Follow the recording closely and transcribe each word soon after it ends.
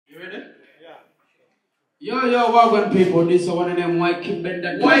Ready? Yo, welcome people. This is one of them white kid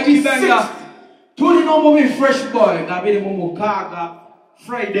bender. White kid bender. Tony no more fresh boy. That be the Momo Kaga.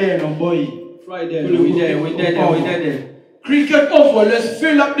 Friday, no boy. Friday. We there. Cricket over. Let's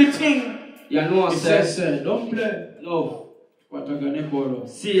fill up the thing. You know what I said? Don't play. No. What I gonna borrow?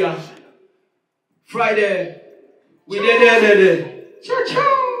 See ya. Friday. We there. Ciao,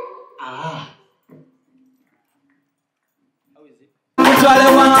 ciao. Ah.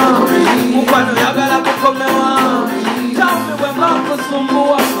 Mufano yagala kukomewa Taume wembako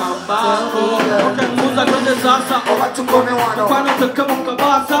sumbuwa mambako Okenguza kwende sasa Owatukomewano Mufano tekemo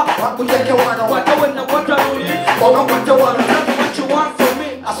kabasa Wakuteke wano Watawena wataruli Wata wano What you want from me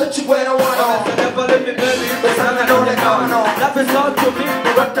I said you wena wano So never leave me baby Besana dole kawano Life is all to me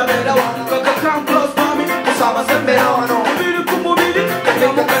Murata meda wano Kaka come close mami Usama sembera wano Mubili kumubili Kaka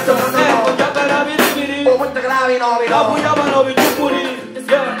mukata wano Yagala bili Owatagala no Abu yabano bichukuri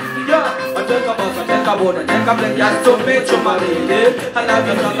Take a boat and take a plane just to meet you, my lady. I love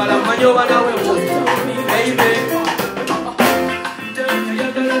you, Jungle, and when you run away with me, baby.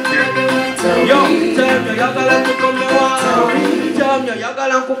 Yo, tell me, you're gonna come me. Tell me, you're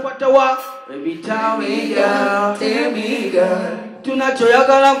gonna kupata. Baby, tell me, girl. Tell me, girl. Tunacho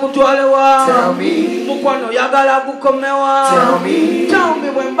yagala kutwalewa. Tell me. Mukwano yagala kukomewa. Tell me. Tell me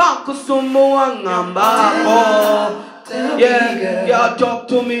when back kusumbuwa ngamba. Oh. Yeah, talk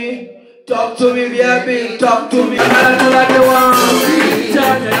to me. Talk to me, baby, talk to me. I gotta do like you want.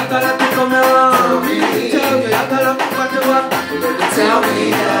 Tell me, I gotta come around. Tell me, I gotta come around. Tell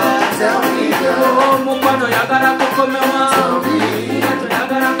me, girl. Oh, Mupano, I gotta come around. Tell me, I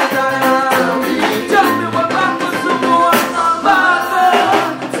gotta come around. Tell me what I'm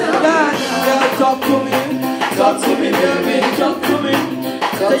yeah, talk to me, baby, talk to me.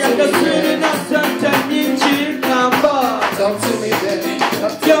 Say I'm just feeling a certain ninja number. Talk to me, baby.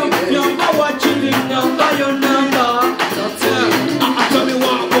 Yo, what you need now, buy your number. Tell me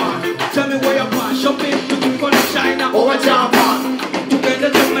what, tell me where you're from. Shopping to go to China over Japan. Together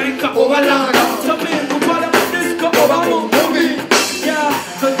to Fameica over London. Tell me who follow this cup over movie. Yeah,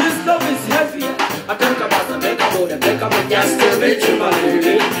 so this love is heavy. I think about the make a board and make a man just to reach you, my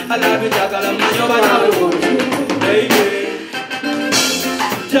lady. I love you, Jagal, and man, you're want you, baby.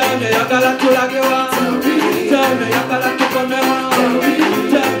 Tell me, I gotta to like you are. Tell me, I gotta to come around.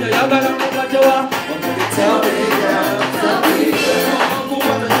 Tell me, I gotta to like you are. Tell me, girl. Tell me, girl.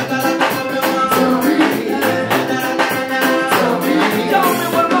 I gotta to come around. Tell me. Tell me. Tell me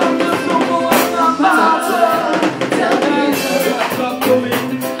what I'm doing so much. Tell me,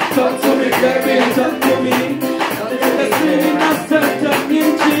 talk to me, baby, talk to me. Let's see in a certain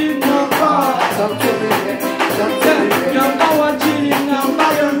ninja number. Talk to me, talk to me. You're not watching it now.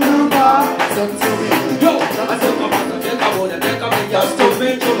 Yo, I said, come on, take a boat and take a man just to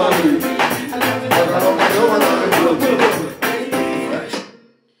meet you, mommy.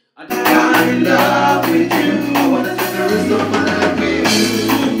 I'm in love with you. I wanna spend the rest of my life with you.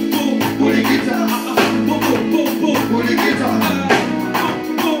 Pull the guitar, pull the guitar,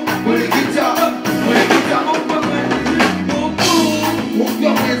 pull the guitar, pull the guitar. Move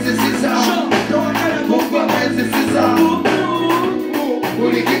your hands, this is how. Move your hands, this is how.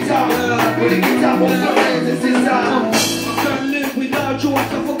 Pull the guitar, move your hands, this is how. I can't live without you, I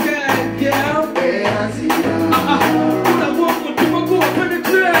can forget, yeah. Yeah, I see that. I want to go up in the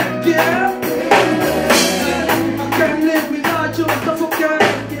track, yeah. I can't live without you, I can forget,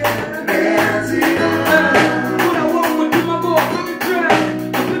 yeah. Yeah, I see that. I want to go up in the track,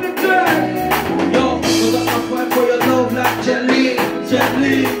 Yo, cause I can fight for your love like jelly.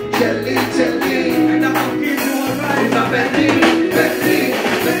 And I can give you a ride in a Bentley.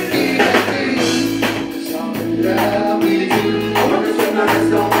 Love with you. I wanna spend the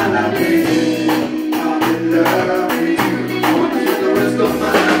rest of my life with you. I'm in love with you. I wanna spend the rest of my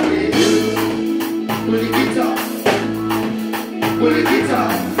life with you. Pull the guitar, pull the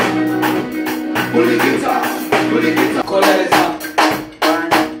guitar, pull the guitar, pull the guitar. Coleza,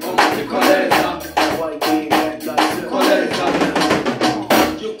 coleza, coleza.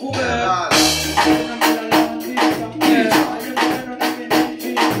 You cool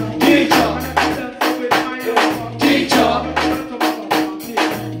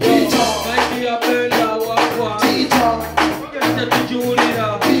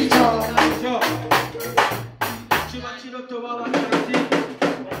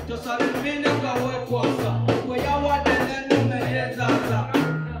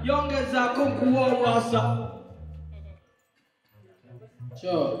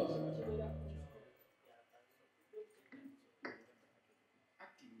Sure.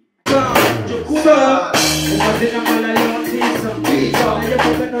 Yo, Cuba,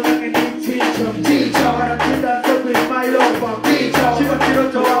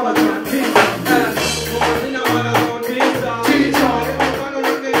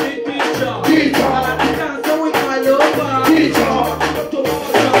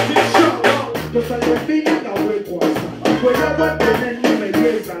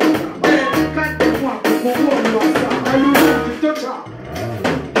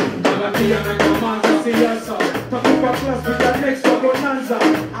 dancer.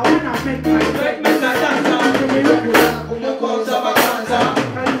 I wanna make my friend make a dancer. Como cosa vacanza.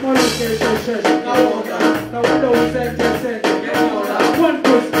 Animal location. Now what do we say? One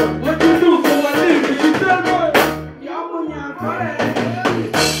question. What you do for a living? You tell me. Yeah, munya kore.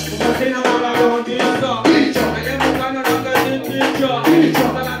 Sina mama don't teacher. Teacher. I am gonna not get teacher. Teacher.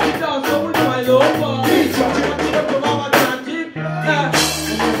 But I need to also with my lover. Teacher. Teacher.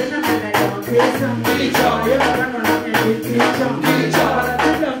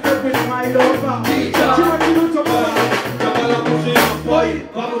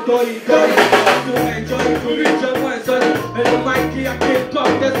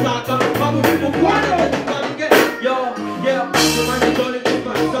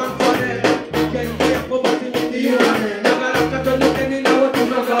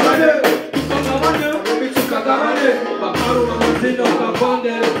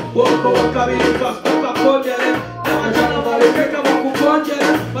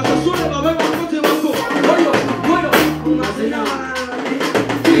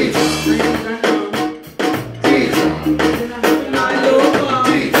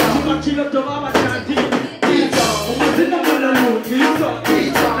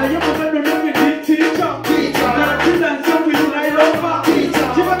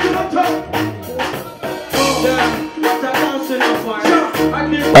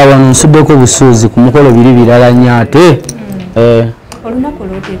 Abantu nsuddeko busuuzi ku mukolo biri birala nnyo ate olunaku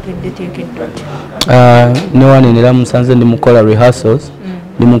lwoteekeddeteekeddwa ne wanenera musanze ndi mukola rehearsals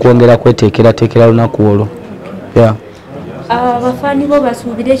ndi mukwongera kweteekerateekera lunaku olwo abafaani bo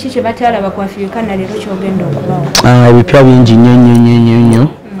basuubira eki kye batalaba ku Afrika na leero kyogenda okubawo ebipya bingi nnyo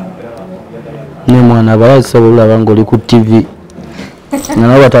ne mwana abalala kisobola olaba ng'oli ku TV nga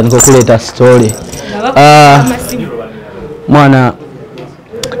nabo batandika okuleeta story mwana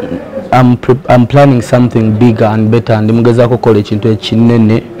I'm planning something bigger and better ndi mugezaako kukola ekintu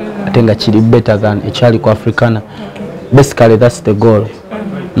ekinene ate nga kiri better than ekyali ku Africana. Basically that's the goal.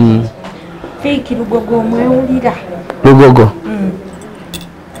 Fake Lugogo omwewulira Lugogo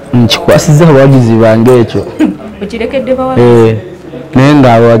nkikwasiza abawagizi bange ekyo okirekedde bawagizi naye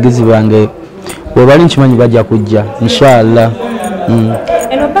nga abawagizi bange bwe bali nkimanyi bajja kujja inshallah.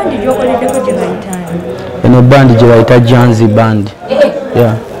 eno bandi gyokoleddeko gye bayitaani eno bandi gye bayita Janzi band.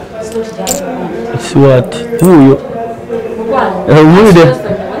 What? Huyo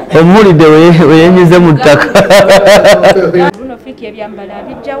omulide weyenyize mu ttaka buno fiki ebyambala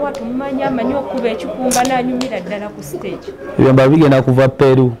abijjawa tumanya amanyi okuba ekikumba n'anyumira ddala ku stage ebyambala bigenda kuva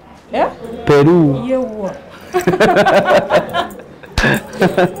Peru. Peru yewa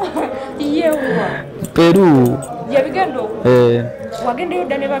yewa Peru yabigenda wagendeyo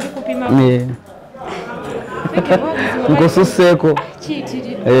dda ne babikupima nkosusseeko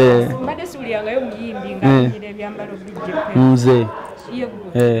mbadde siwulirangayo muyimbi ng'anyira ebyambalo bijje nze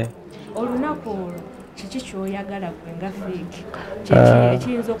olunaku olwo kiki kyoyagala gwe nga fiiki kyeki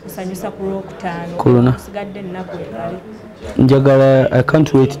ekiyinza okusanyusa ku Lwokutaano okusigadde ennaku engale njagala I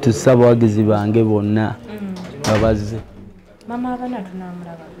can't wait to see abawagizi bange bonna abazze mama abana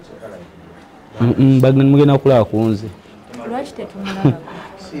tunamulaba mugenda kulaba ku nze lwaki tetumulaba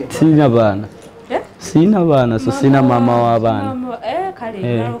sirina baana sina baana so sina mama w'abaana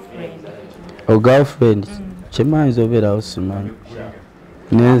kale girlfriend kyemanyiza obeerawo simanyi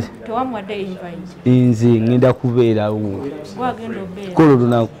tewamuwadde invite nze ngenda kubeerawo kolo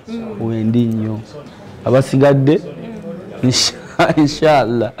lunaku wendi nnyo abasigadde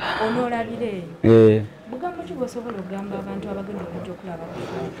inshallah onoolabire bugambo ki bw'osobola okugamba abantu abagenda okujja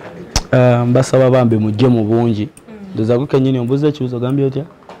okulaba mbasaba bambe mujje mu bungi ndoza ku kennyini ombuuza ekibuzo gambye otya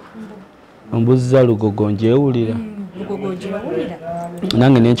ombuuza Lugogo njewulira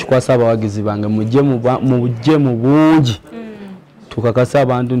nange nenkikwasa abawagizi bange mujje mu bungi tukakasa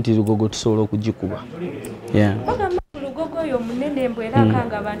abantu nti Lugogo tusobola okugikuba Lugogo oyo munene mbwera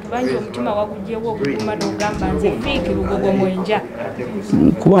akanga abantu bangi omutima wagugyewo okuguma n'ogamba nze fiiki Lugogo mwenja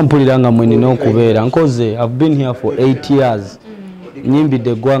kuba mpulira nga mwe nina okubeera nkoze I've been here for 8 years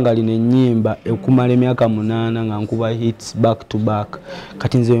nyimbidde eggwanga lino ennyimba ekumala emyaka 8 nga nkuba hits back to back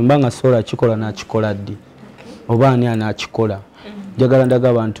kati nze wemba nga sola kikola nakikola ddi oba ani anakikola njagala ndaga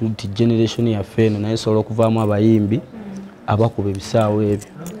abantu nti generation yaffe eno naye sobola okuvaamu abayimbi abakuba ebisaawo ebyo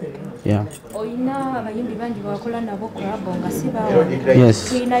oyina abayimbi bangi bakola nabo kolabo nga si bawo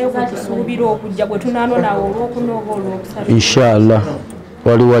tulinayo kutusuubira okujja gwe tunaanonawo olwokuna oba olwokusaba inshallah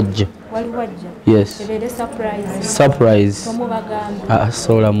wali wajja yes surprise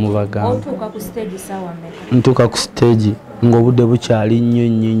sola mubagamba ntuuka ku stage ng'obudde bukyali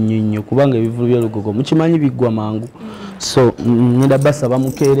nnyo kubanga ebivulu bya Lugogo mukimanyi biggwa mangu so ngenda basaba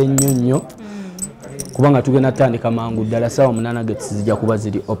mukeere nnyo kubanga tugenda tandika mangu ddala sawa 8 gates zijja kuba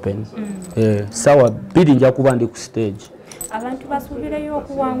ziri open sawa 2 nja kuba ndi ku stage. Abantu basuubireyo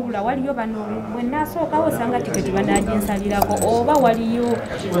okuwangula waliyo bano bwe nasookawo osanga tiketi banaaginsalirako oba waliyo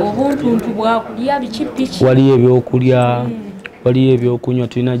obuntuntu bwakulya biki waliyo ebyokulya waliyo ebyokunywa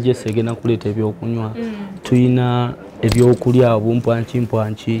tulina Jesse egenda kuleeta ebyokunywa tulina ebyokulya obumpwanki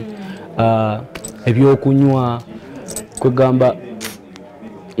ebyokunywa kwegamba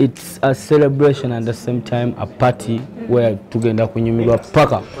it's a celebration and at the same time a party where tugenda kunyumirwa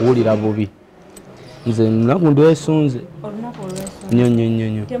paka kuwulira bubi nze lunaku ndwesunze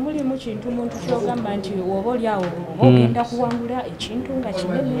nnyo temulimu kintu muntu kyogamba nti oba oli awo ogenda kuwangula ekintu nga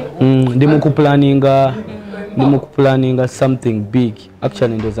kinene ndi mu kuplaninga something big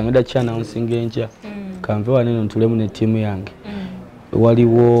actually ndoza ngenda kyanansinga enkya kanve waneno ntulemu ne tiimu yange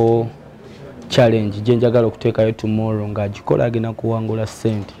waliwo challenge gye njagala okuteekayo tomorrow ng'agikola agenda kuwangula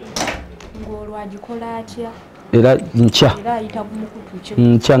ssente ng'olwo agikola atya era nkya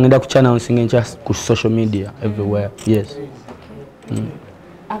ngenda kukyannansinga enkya ku social media everywhere. Yes.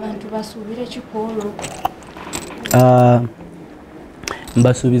 Abantu basuubire kikoolo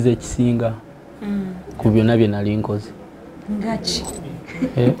mbasuubiza ekisinga ku byonna bye nali nkoze ngaki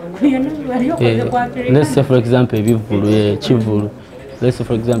let's say for example ebivulu kivulu let's say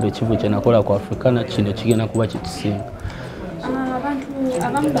for example ekivu kye nakola ku Africana kino kigenda kuba kitusinga. Abantu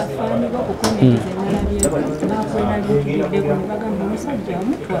abamu bafaani bakukomereza enalabye bakwenaliikiddeko ne bagamba omusajja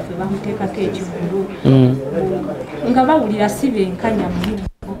omuntu waffe bamuteekako ekivulu nga bawulira si benkanya mulimu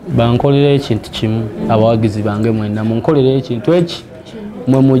bankolera ekintu kimu abawagizi bange mwenna munkolera ekintu eki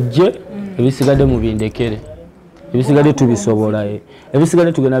mwe mujje ebisigadde mubindekere ebisigadde tubisobola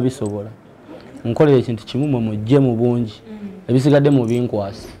ebisigadde tugenda bisobola munkolera ekintu kimu mwe mujje mu bungi ebisigadde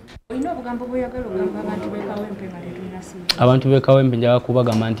mubinkwasi. Olina obugambo bw'oyagala ogamba abantu b'ekawempe nga tetunasiba abantu b'ekawempe njagala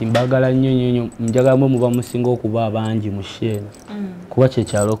kubagamba nti mbagala nnyo njagala mwe muba musinga okuba abangi mu Sheena kuba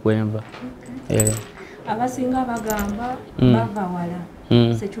kyekyalo kwenva abasinga bagamba bava wala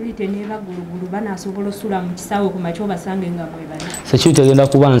security neba gulugulu banaasobola osula mu kisaawe ku makya obasange nga mwebali security egenda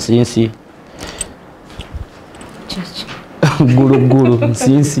kuba nsinsi gulugulu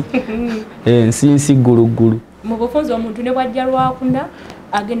nsinsi gulugulu mu bufunza omuntu ne bwajja lwakuna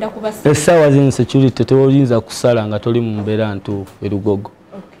agenda kubasa essaawa zino security tewoyinza kusala nga toli mu mbeera ntuufu Lugogo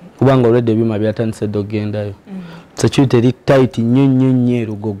kubanga olwedde ebyuma byatandise dde ogendayo security eri tight nnyo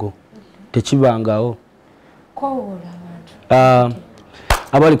Lugogo tekibangawo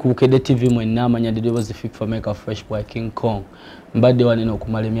abali ku Bukedde TV mwenna amanya ddoboozi Fameica Fresh Boy King Kong mbadde wanene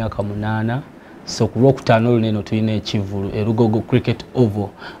okumala emyaka 8 so ku Lwokutaano olunene tulina ekivulu Lugogo Cricket Oval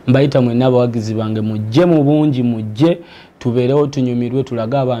mbayita mwenna abawagizi bange mujje mu bungi mujje tubeerewo tunyumirwe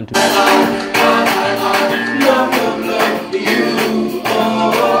tulage abantu